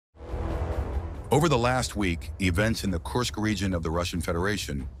Over the last week, events in the Kursk region of the Russian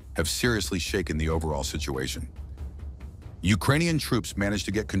Federation have seriously shaken the overall situation. Ukrainian troops managed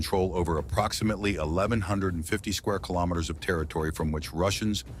to get control over approximately 1,150 square kilometers of territory from which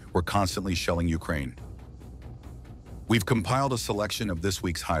Russians were constantly shelling Ukraine. We've compiled a selection of this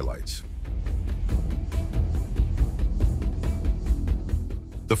week's highlights.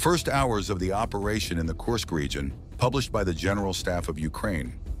 The first hours of the operation in the Kursk region, published by the General Staff of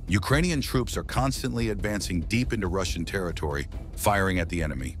Ukraine, Ukrainian troops are constantly advancing deep into Russian territory, firing at the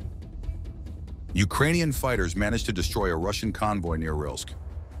enemy. Ukrainian fighters managed to destroy a Russian convoy near Kursk.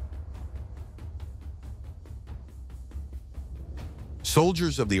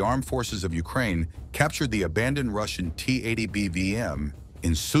 Soldiers of the Armed Forces of Ukraine captured the abandoned Russian T-80B VM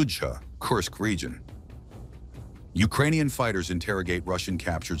in Sudzha, Kursk region. Ukrainian fighters interrogate Russian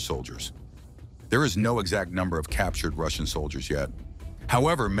captured soldiers. There is no exact number of captured Russian soldiers yet.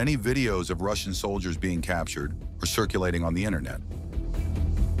 However, many videos of Russian soldiers being captured are circulating on the internet.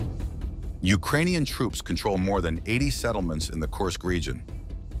 Ukrainian troops control more than 80 settlements in the Kursk region.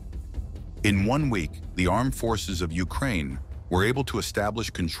 In 1 week, the armed forces of Ukraine were able to establish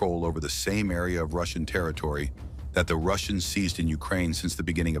control over the same area of Russian territory that the Russians seized in Ukraine since the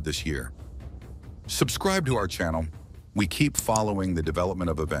beginning of this year. Subscribe to our channel. We keep following the development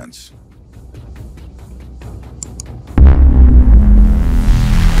of events.